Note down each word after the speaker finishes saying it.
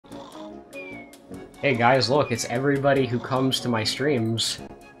Hey guys, look, it's everybody who comes to my streams.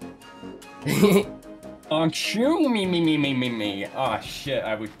 Shoo me. Ah, shit,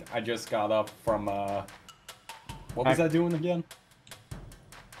 I just got up from, what was I doing again?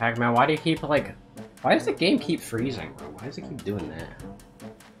 Pac-Man, why do you keep, like... Why does the game keep freezing, bro? Why does it keep doing that?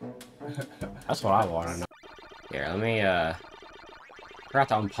 That's what I want to know. Here, let me, forgot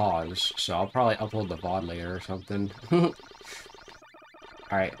to unpause, so I'll probably upload the VOD later or something.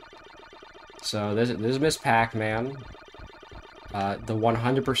 Alright. So, this is Miss Pac-Man. The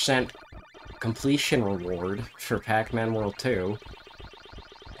 100% completion reward for Pac-Man World 2.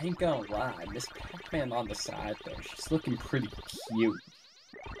 I ain't gonna lie, Miss Pac-Man on the side there, she's looking pretty cute.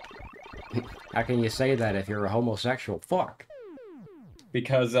 How can you say that if you're a homosexual? Fuck.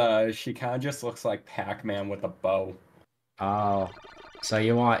 Because, she kinda just looks like Pac-Man with a bow. Oh. So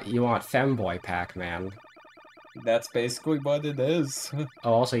you want femboy Pac-Man. That's basically what it is.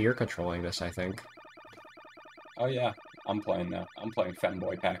 Oh, also you're controlling this, I think. Oh yeah, I'm playing now. I'm playing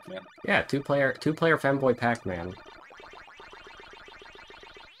Femboy Pac-Man. Yeah, two-player femboy Pac-Man.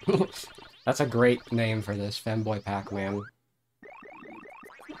 That's a great name for this, femboy Pac-Man.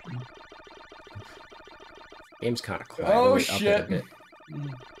 Game's kind of quiet. Oh Wait, shit! up it a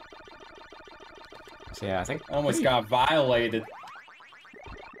bit. So yeah, I think... I almost got violated.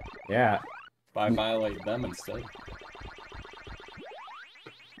 Yeah. But I violated them instead.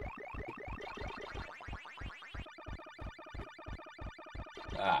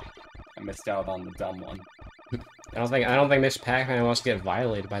 Ah, I missed out on the dumb one. I don't think Miss Pac-Man wants to get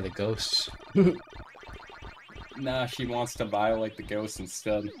violated by the ghosts. Nah, she wants to violate the ghost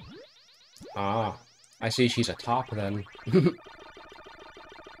instead. Ah. I see she's a top then.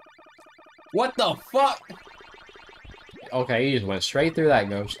 What the fuck? Okay, you just went straight through that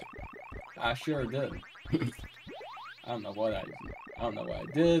ghost. I sure did. I don't know what I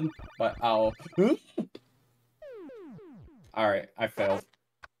did, but I'll... Alright, I failed.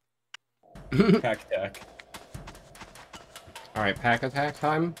 Pac-Attack. Alright, Pac-Attack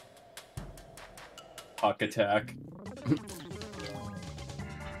time? Pac-Attack.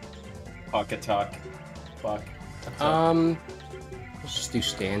 Pac-Attack. Fuck. Let's just do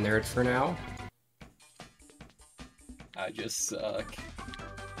standard for now. I just suck.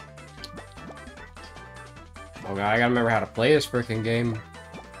 Oh god, I gotta remember how to play this freaking game.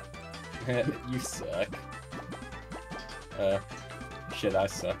 You suck. Shit, I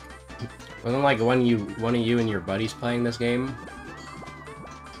suck. Wasn't like one of you and your buddies playing this game?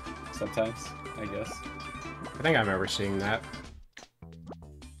 Sometimes, I guess. I think I remember seeing that.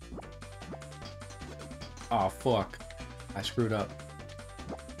 Oh fuck. I screwed up.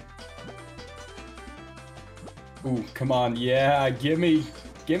 Ooh, come on, yeah, give me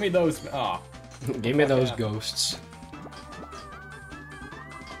those, ah. Give me those ghosts.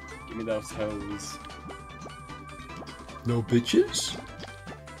 Give me those hoes. No bitches?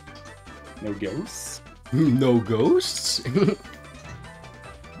 No ghosts? No ghosts?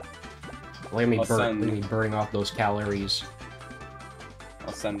 Let me send... burning off those calories.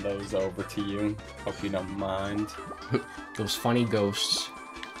 I'll send those over to you. Hope you don't mind. Those funny ghosts.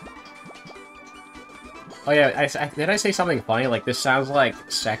 Oh yeah, did I say something funny? Like, this sounds like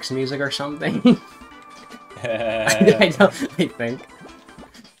sex music or something? I think.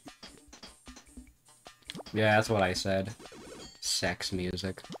 Yeah, that's what I said. Sex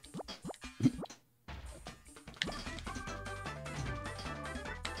music.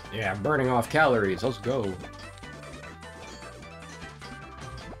 Yeah, burning off calories, let's go.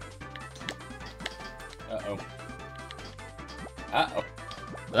 Uh-oh. Uh-oh.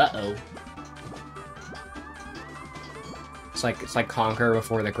 Uh-oh. It's like Conquer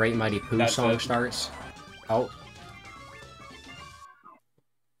before the Great Mighty Pooh song starts. Oh.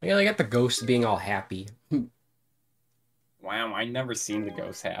 Yeah, they got the ghosts being all happy. Wow, I never seen the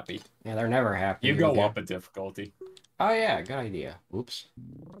ghosts happy. Yeah, they're never happy. You go up a difficulty. Oh yeah, good idea. Oops.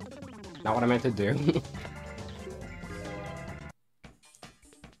 Not what I meant to do.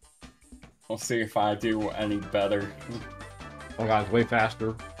 We'll see if I do any better. Oh god, it's way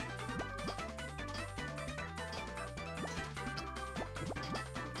faster.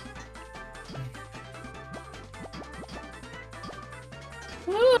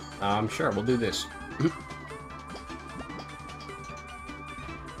 Sure, we'll do this.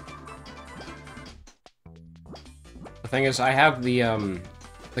 The thing is, I have the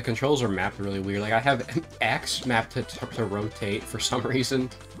controls are mapped really weird. Like, I have X mapped to rotate for some reason.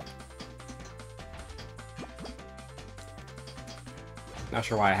 Not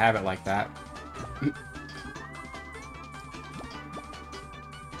sure why I have it like that.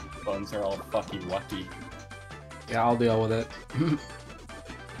 Buns are all fucky wucky. Yeah, I'll deal with it.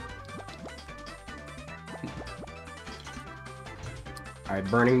 Alright,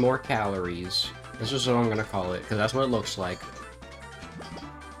 burning more calories. This is what I'm gonna call it, because that's what it looks like.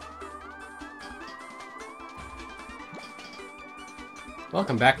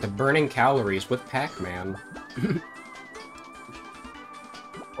 Welcome back to Burning Calories with Pac-Man.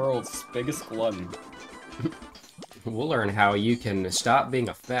 World's biggest glutton. We'll learn how you can stop being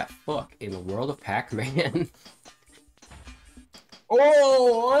a fat fuck in the world of Pac-Man.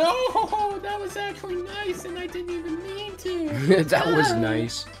 Oh, that was actually nice, and I didn't even mean to. That was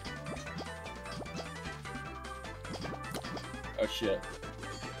nice. Oh shit.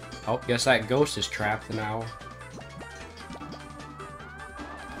 Oh, guess that ghost is trapped now.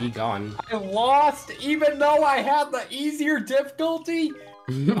 He gone. I lost, even though I had the easier difficulty.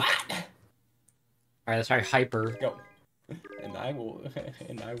 What? Alright, let's try hyper. Go. And I will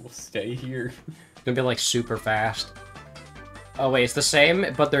stay here. It's gonna be like super fast. Oh wait, it's the same,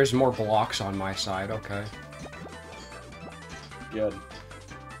 but there's more blocks on my side. Okay. Good.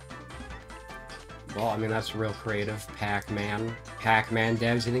 Well, I mean that's real creative. Pac-Man. Pac-Man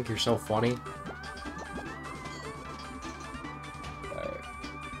devs, you think you're so funny?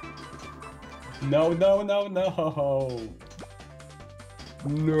 No, no, no, no.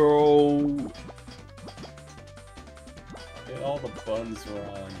 No. Get all the buttons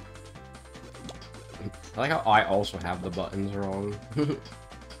wrong. I like how I also have the buttons wrong.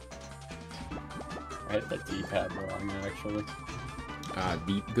 I hit the D-pad wrong, actually.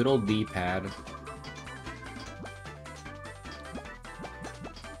 Good old D-pad.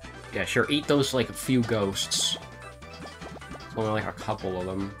 Yeah, sure, eat those, like, few ghosts. It's only, like, a couple of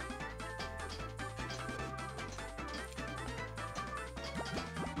them.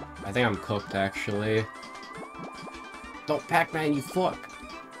 I think I'm cooked, actually. Don't Pac-Man, you fuck!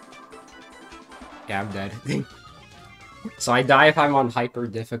 Yeah, I'm dead. So I die if I'm on hyper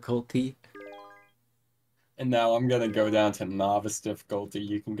difficulty. And now I'm gonna go down to novice difficulty.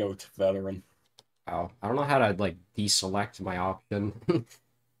 You can go to veteran. Oh, I don't know how to, like, deselect my option.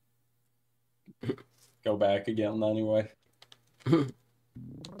 Go back again anyway. There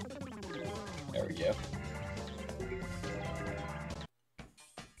we go.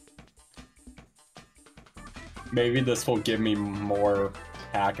 Maybe this will give me more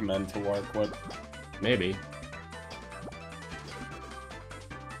Pac-Man to work with. Maybe.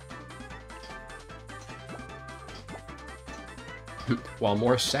 While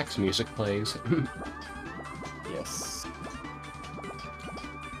more sex music plays. Yes.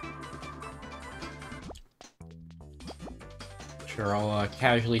 Sure, I'll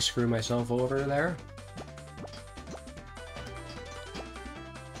casually screw myself over there.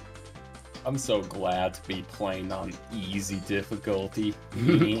 I'm so glad to be playing on easy difficulty.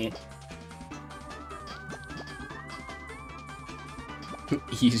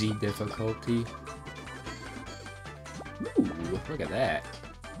 Easy difficulty. Ooh, look at that.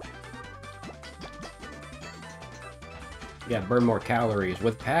 Yeah, burn more calories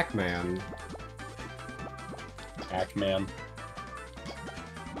with Pac-Man. Pac-Man.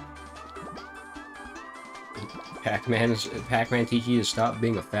 Pac-Man teach you to stop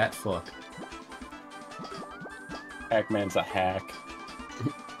being a fat fuck. Pac-Man's a hack.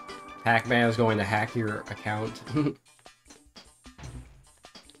 Pac-Man is going to hack your account.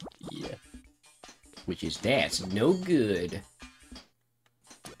 Yeah. Which is that's no good.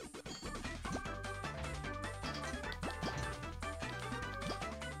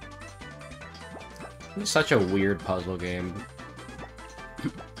 It's such a weird puzzle game.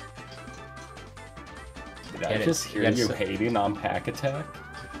 Did I just hear you hating on Pac-Attack?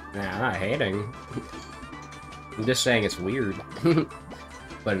 Nah, I'm not hating. I'm just saying it's weird.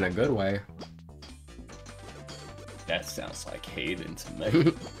 But in a good way. That sounds like hating to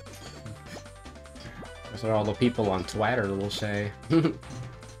me. That's what all the people on Twitter will say.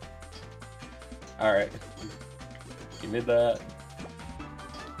 Alright. Give me that.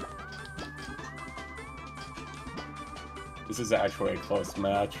 This is actually a close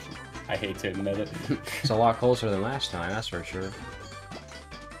match. I hate to admit it. It's a lot closer than last time, that's for sure.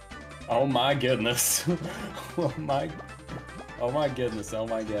 Oh my goodness. Oh my goodness, oh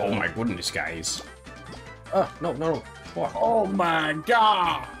my god. Oh my goodness, guys. Oh, no, no, no. What? Oh my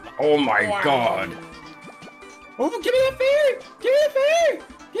god! Oh my god! Oh, give me that fear! Give me that fear!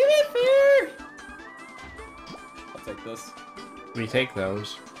 Give me that fear! I'll take this. We take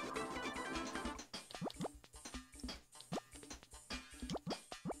those.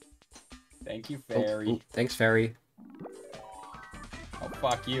 Thank you, fairy. Oh, thanks, fairy. Oh,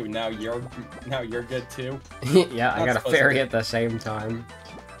 fuck you. Now you're good too. Yeah, I got a fairy at the same time.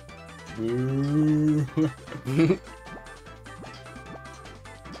 Boo.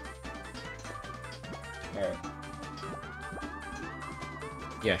 Alright.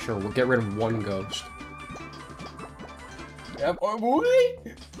 Yeah, sure, we'll get rid of one ghost. Yep, oh boy!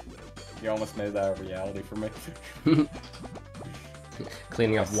 You almost made that a reality for me.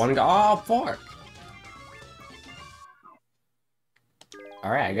 Cleaning up one guy. Oh, fuck!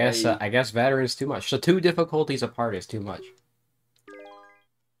 Alright, I guess veteran's too much. So 2 difficulties apart is too much.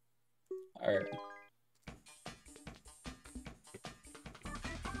 Alright.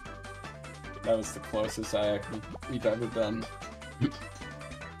 That was the closest we've ever been.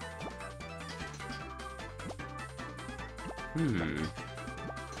 Hmm.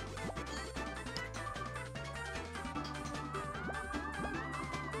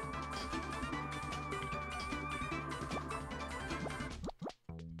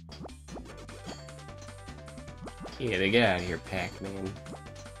 Yeah, get out of here, Pac-Man.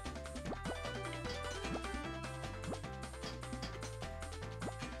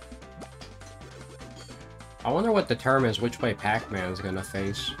 I wonder what determines which way Pac-Man's gonna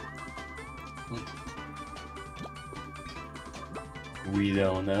face. We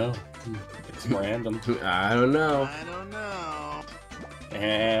don't know. It's random. I don't know. I don't know.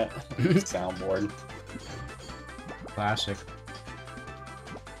 Eh. Soundboard. Classic.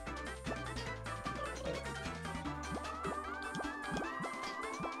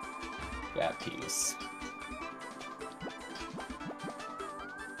 That piece.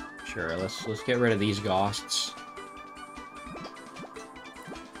 Sure, let's get rid of these ghosts.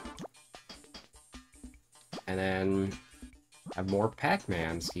 And then have more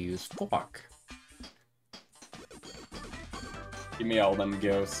Pac-Mans to use. Fuck. Give me all them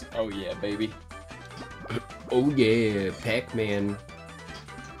ghosts. Oh yeah, baby. Oh yeah, Pac-Man.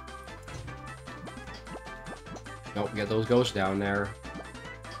 Nope, get those ghosts down there.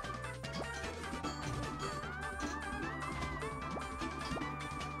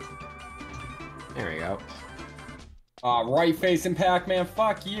 There we go. Right-facing Pac-Man,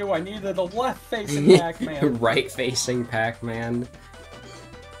 fuck you! I needed a left-facing Pac-Man! Right-facing Pac-Man.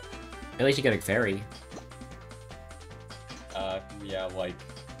 At least you get a fairy. Yeah, like...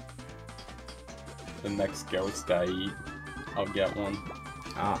 the next ghost I eat, I'll get one.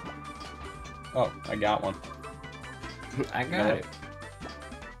 Ah. Oh, I got one. I got it.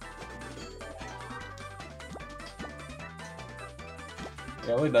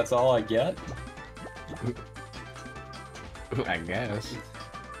 Really? That's all I get? I guess.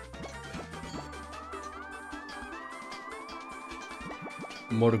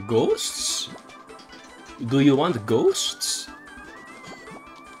 More ghosts? Do you want ghosts?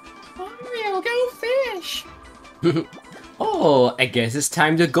 Mario, go fish! Oh, I guess it's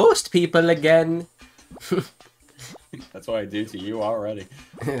time to ghost people again. That's what I do to you already.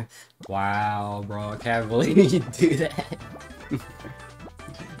 Wow, bro, I can't believe you do that.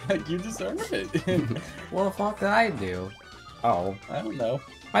 You deserve it. What the fuck did I do? Oh. I don't know.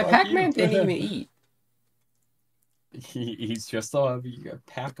 My Fuck Pac-Man you. didn't even eat. He's just a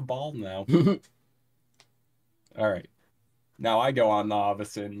pack a ball now. Alright. Now I go on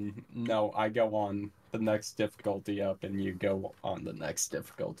novice and... No, I go on the next difficulty up and you go on the next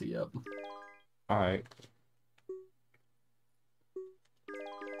difficulty up. Alright.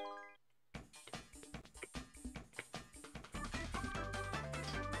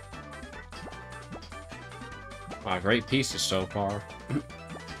 Wow, great pieces so far.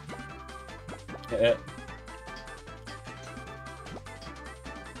 Eh.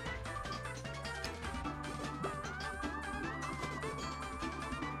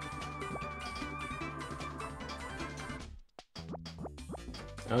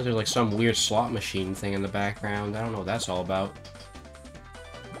 Oh, there's like some weird slot machine thing in the background. I don't know what that's all about.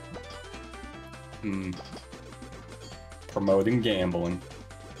 Promoting gambling.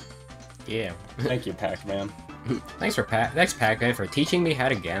 Yeah. Thank you, Pac-Man. Thanks, Pac-Man, for teaching me how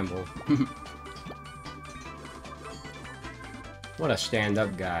to gamble. What a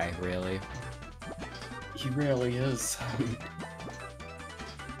stand-up guy, really. He really is.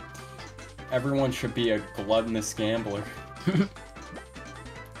 Everyone should be a gluttonous gambler.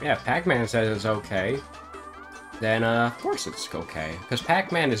 Yeah, Pac-Man says it's okay. Then, of course it's okay. Because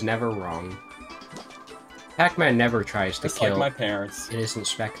Pac-Man is never wrong. Pac-Man never tries to Just kill like my parents. innocent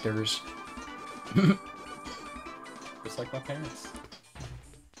specters. Just like my parents.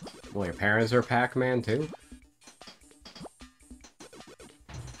 Well, your parents are Pac-Man, too?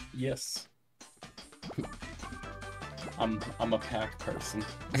 Yes. I'm a pack person.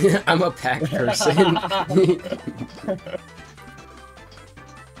 I'm a Pac person.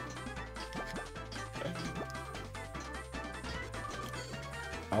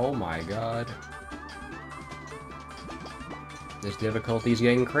 Oh my god. This difficulty's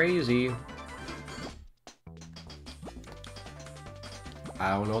getting crazy. I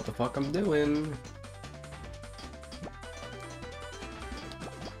don't know what the fuck I'm doing.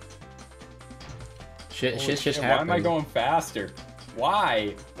 Shit's just happening. Why am I going faster?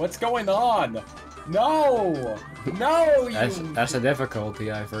 Why? What's going on? No! No, you... That's a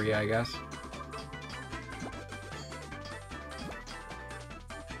difficulty for you, I guess.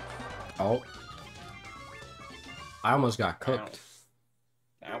 Oh. I almost got cooked.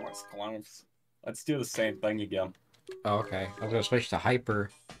 That was close. Let's do the same thing again. Oh, okay. I was gonna switch to hyper.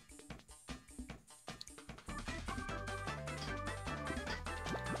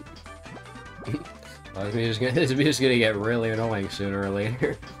 This music's gonna get really annoying sooner or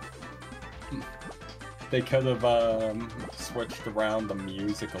later. They could have switched around the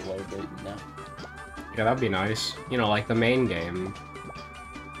music a little bit, you know? Yeah, that'd be nice. You know, like the main game.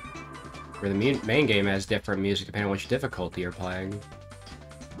 Where the main game has different music depending on which difficulty you're playing.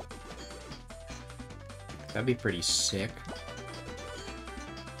 That'd be pretty sick.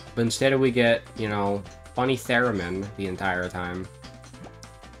 But instead we get, you know, funny theremin the entire time.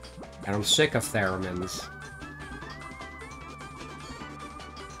 And I'm sick of theremins.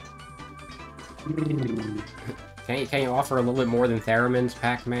 Can't you offer a little bit more than theremins,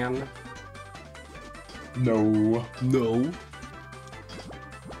 Pac-Man? No. No.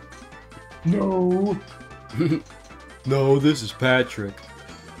 No. No, this is Patrick.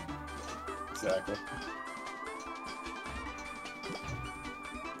 Exactly.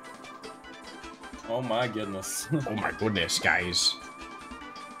 Oh my goodness. Oh my goodness, guys.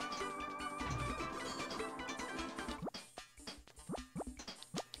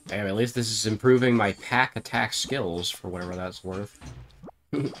 Damn, at least this is improving my Pac-Attack skills, for whatever that's worth.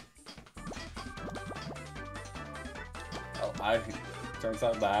 Oh, turns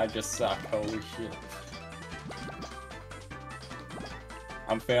out that I just suck, holy shit.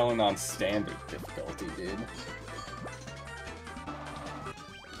 I'm failing on standard difficulty, dude.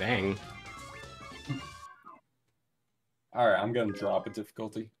 Dang. Alright, I'm gonna drop a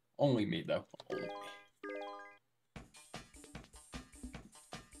difficulty. Only me, though. Only me.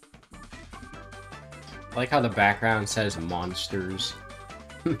 I like how the background says monsters.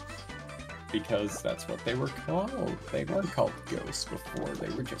 Because that's what they were called. They weren't called ghosts before, they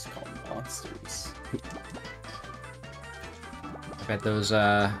were just called monsters. I bet those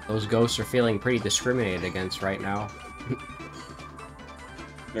ghosts are feeling pretty discriminated against right now.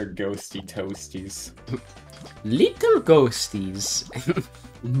 They're ghosty toasties. Little ghosties.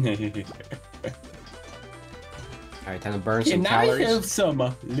 Alright, time to burn some calories. Can I have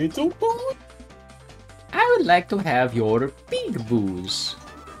some little booze? I would like to have your big booze.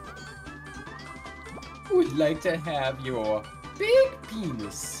 Would like to have your big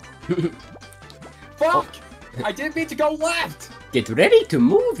penis. Fuck! I didn't mean to go left! Get ready to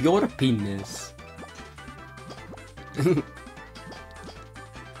move your penis. In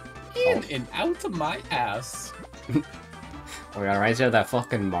and out of my ass. Oh yeah, reminds me of that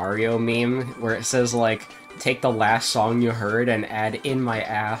fucking Mario meme where it says like, take the last song you heard and add "in my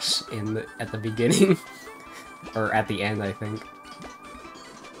ass" at the beginning. Or at the end, I think.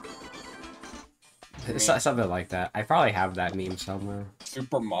 Something like that. I probably have that meme somewhere.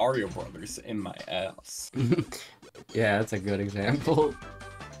 Super Mario Brothers in my ass. Yeah, that's a good example.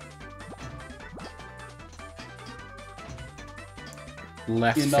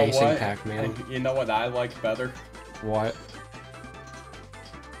 Left-facing Pac-Man. You know what I like better? What?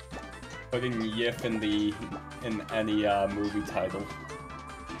 Putting YIF in any movie title.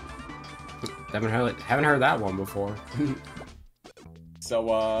 Haven't heard that one before.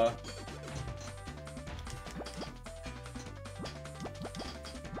 So,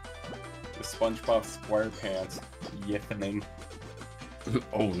 the SpongeBob SquarePants yiffing.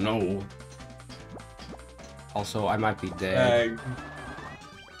 Oh no. Also, I might be dead.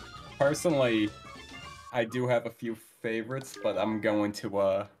 Personally, I do have a few favorites, but I'm going to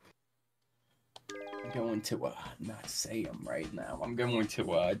not say them right now. I'm going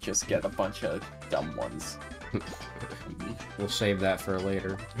to just get a bunch of dumb ones. We'll save that for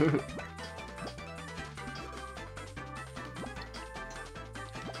later.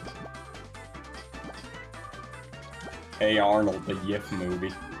 Hey Arnold, the YIF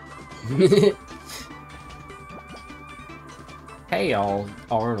movie. Hey all,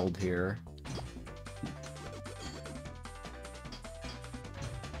 Arnold here.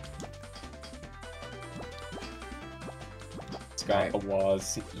 Scott the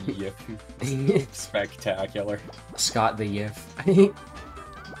Waz, YIF. Spectacular. Scott the YIF.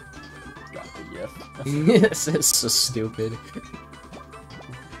 Scott the YIF. This is so stupid.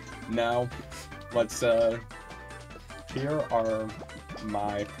 Now, let's, here are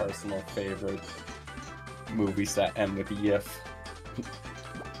my personal favorite movies that end with YIF.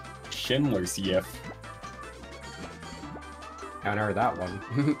 Schindler's Yiff. I haven't heard that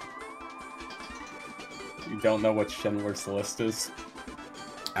one. You don't know what Schindler's List is?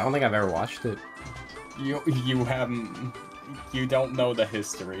 I don't think I've ever watched it. You haven't... You don't know the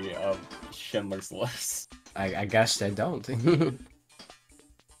history of Schindler's List. I guess I don't.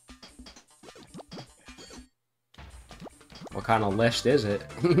 What kind of list is it?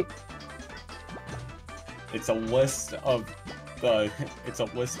 It's a list of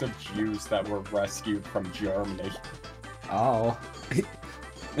Jews that were rescued from Germany. Oh.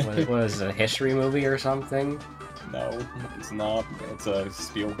 What was it, a history movie or something? No, it's not. It's a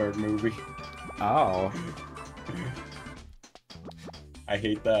Spielberg movie. Oh. I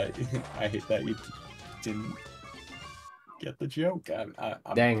hate that. I hate that you didn't get the joke.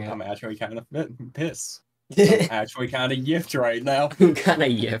 Dang it. I'm actually kind of pissed. I'm actually kind of yiffed right now. I'm kind of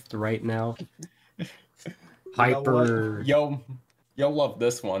yiffed right now. Hyper. Yo, love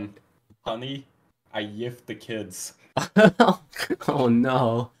this one. Honey, I yiffed the kids. Oh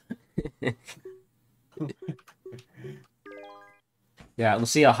no. Yeah,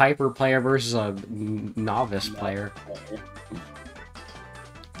 let's see a hyper player versus a novice player.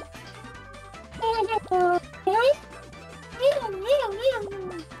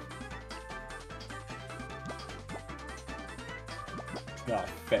 Not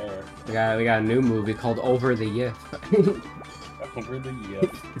fair. We got a new movie called Over the Yiff. Over the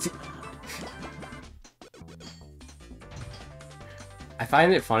Yiff. I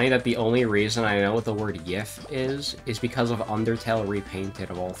find it funny that the only reason I know what the word Yiff is because of Undertale Repainted,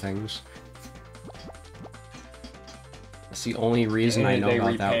 of all things. That's the only reason I know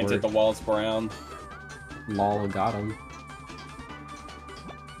about that word. They repainted the walls brown. Lol, got him.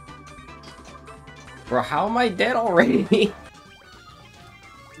 Bro, how am I dead already?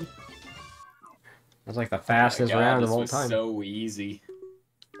 That's like the fastest round of all time. This was so easy.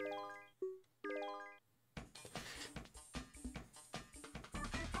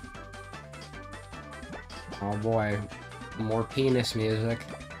 Oh boy, more penis music.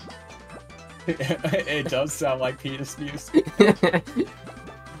 It does sound like penis music.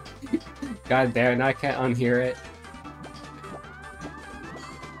 God damn it, I can't unhear it.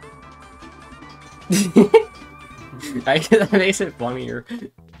 That makes it funnier.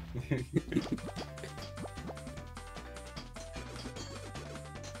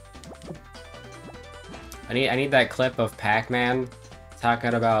 I need that clip of Pac-Man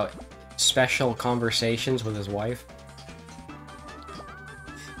talking about special conversations with his wife.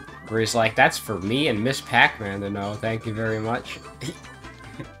 Where he's like, that's for me and Miss Pac-Man to know, thank you very much.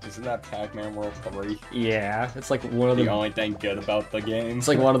 Isn't that Pac-Man World 3? Yeah, it's like one of the only thing good about the game. It's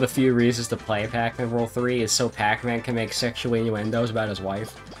like one of the few reasons to play Pac-Man World 3 is so Pac-Man can make sexual innuendos about his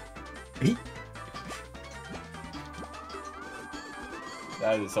wife.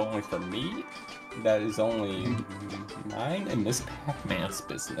 That is only for me? That is only mine and Miss Pac-Man's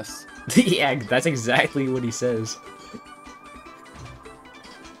business. Yeah, that's exactly what he says.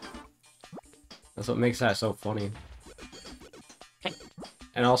 That's what makes that so funny.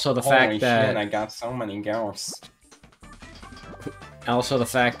 And also the fact that... Holy shit, I got so many ghosts. Also the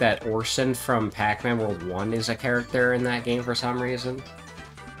fact that Orson from Pac-Man World 1 is a character in that game for some reason.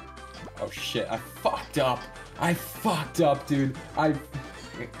 Oh shit, I fucked up! I fucked up, dude!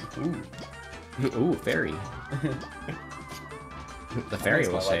 Ooh. Ooh, fairy. The fairy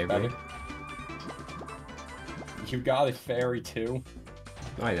will save me. You got a fairy too?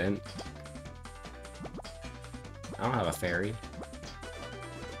 No, I didn't. I don't have a fairy.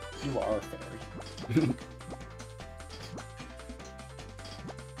 You are a fairy.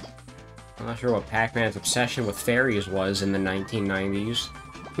 I'm not sure what Pac-Man's obsession with fairies was in the 1990s.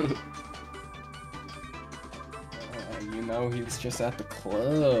 You know, he was just at the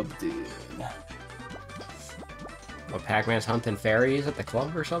club, dude. What, Pac-Man's hunting fairies at the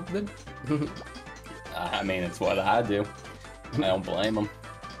club or something? I mean, it's what I do. I don't blame him.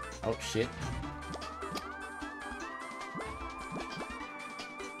 Oh, shit.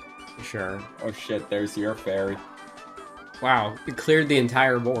 Sure. Oh shit, there's your fairy. Wow, it cleared the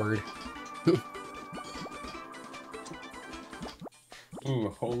entire board. Ooh,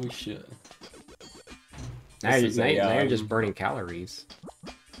 holy shit. Now you're just burning calories.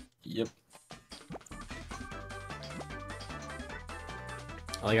 Yep.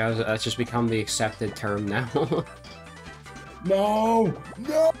 Like, that's just become the accepted term now. No!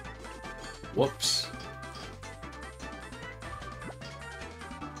 No! Whoops.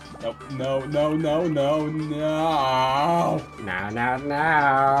 Nope, no, no, no, no, no! No, no,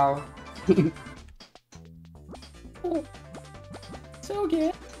 no! So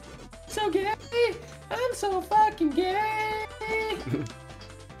gay! So gay! I'm so fucking gay!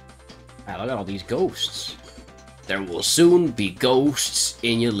 Ah, look at all these ghosts. There will soon be ghosts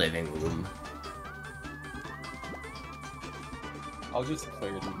in your living room. I'll just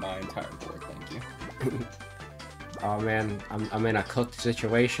clear my entire board, thank you. Oh man, I'm in a cooked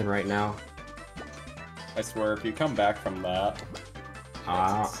situation right now. I swear, if you come back from that,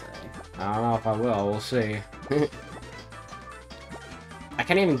 that's insane. I don't know if I will, we'll see. I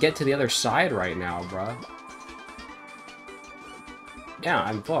can't even get to the other side right now, bruh. Yeah,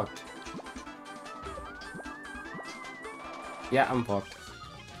 I'm fucked. Yeah, I'm fucked.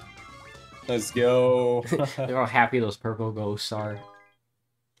 Let's go. Look how happy those purple ghosts are.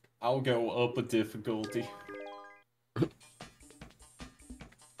 I'll go up a difficulty.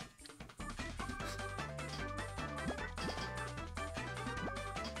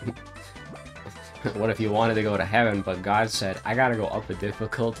 What if you wanted to go to heaven, but God said, I gotta go up a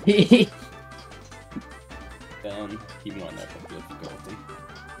difficulty? Then he went up a difficulty.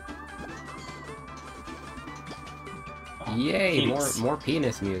 Oh, Yay, penis. more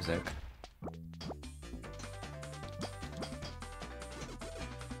penis music.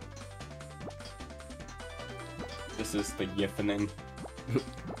 This is the yiffening.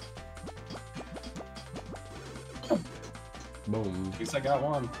 Boom. At least I got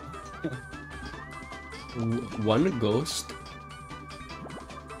one. One ghost?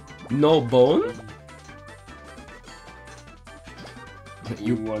 No bone?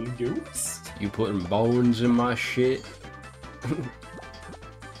 You one ghost? You putting bones in my shit?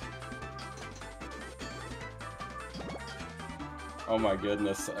 Oh my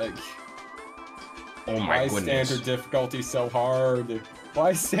goodness. Oh my Why is goodness. standard difficulty so hard? Why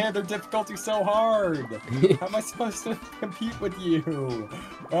is standard difficulty so hard? How am I supposed to compete with you?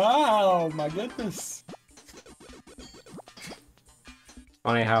 Oh my goodness.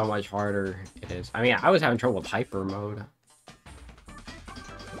 Funny how much harder it is. I mean, I was having trouble with hyper mode.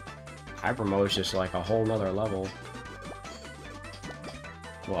 Hyper mode is just like a whole nother level.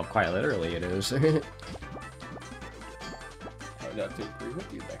 Well, quite literally it is. I would have to agree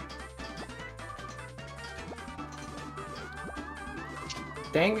with you there.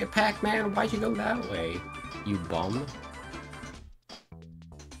 Dang it, Pac-Man, why'd you go that way? You bum.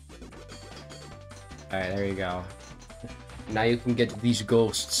 Alright, there you go. Now you can get to these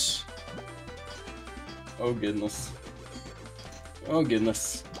ghosts. Oh goodness. Oh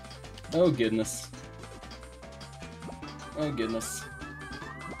goodness. Oh goodness. Oh goodness.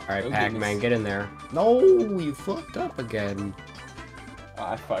 Alright, Oh, Pac-Man, goodness. get in there. No, you fucked up again. Oh,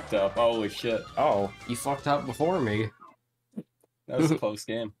 I fucked up. Holy shit. Oh, you fucked up before me. That was a close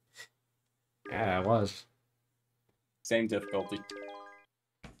game. Yeah, it was. Same difficulty.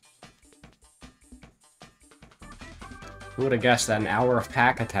 Who would have guessed that an hour of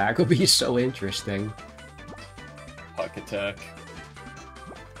Pac-Attack would be so interesting? Pac-Attack.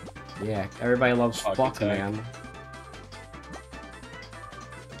 Yeah, everybody loves Pac-Attack. Fuck-Man.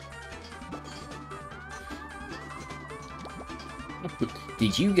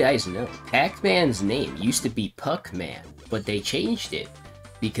 Did you guys know Pac-Man's name used to be Puck-Man, but they changed it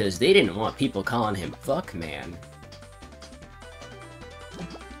because they didn't want people calling him Fuck-Man.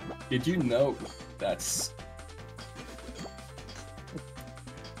 Did you know that's...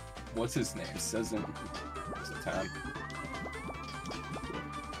 What's his name? Says in the time.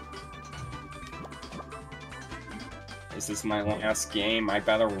 This is my last game. I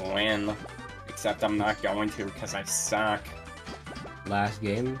better win. Except I'm not going to because I suck. Last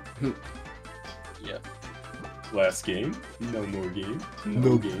game? Yeah. Last game? No more game.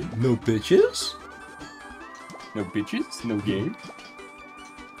 No game. No bitches? No bitches? No game?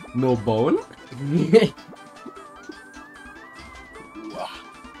 No bone? Hooah.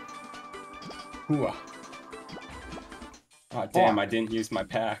 Hooah. Oh damn, I didn't use my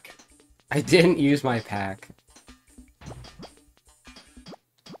pack. I didn't use my pack.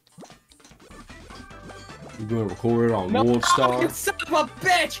 You're gonna record it on World Star? You son of a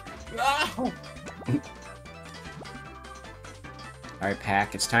bitch! Oh. Alright,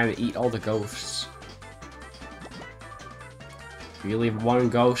 Pac, it's time to eat all the ghosts. If you leave one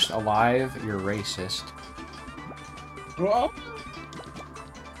ghost alive, you're racist. Oh.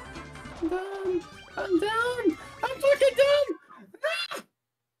 I'm done! I'm done! I'm fucking done! Ah!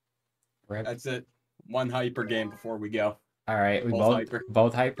 Rip. That's it. One hyper game before we go. Alright, we Both hyper.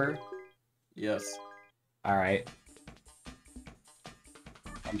 both hyper? Yes. Alright.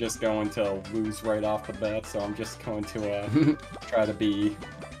 I'm just going to lose right off the bat, so I'm just going to try to be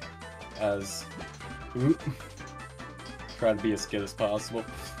as good as possible.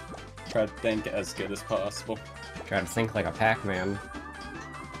 Try to think as good as possible. Try to think like a Pac-Man.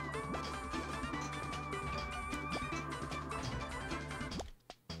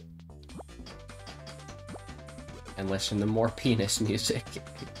 and listen to more penis music.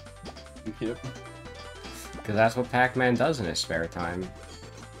 Yep. Because that's what Pac-Man does in his spare time.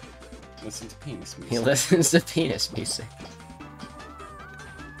 Listen to penis music. He listens to penis music.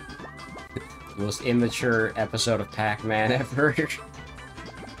 The most immature episode of Pac-Man ever.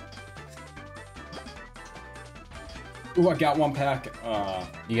 Ooh, I got one pack.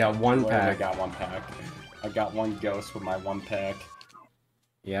 You got one pack. I got one pack. I got one ghost with my one pack.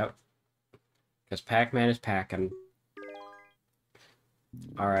 Yep. Because Pac-Man is packing.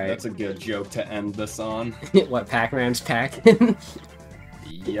 Alright. That's a good joke to end this on. What, Pac-Man's packing?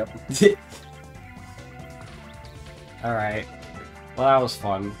 Yep. Alright. Well, that was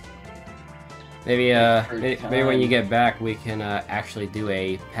fun. Maybe, maybe when you get back, we can, actually do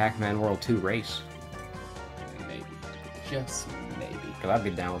a Pac-Man World 2 race. Maybe. Just maybe. Because I'd be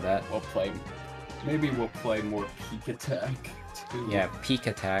down with that. We'll play... Maybe we'll play more Pac-Attack, too. Yeah,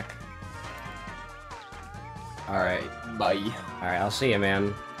 Pac-Attack. Alright. Bye. Alright, I'll see you,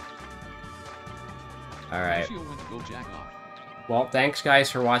 man. Alright. Well, thanks,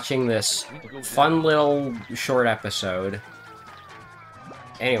 guys, for watching this fun little short episode.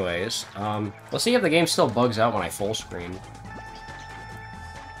 Anyways, let's see if the game still bugs out when I full screen.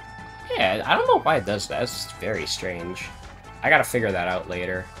 Yeah, I don't know why it does that. It's very strange. I gotta figure that out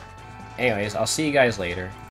later. Anyways, I'll see you guys later.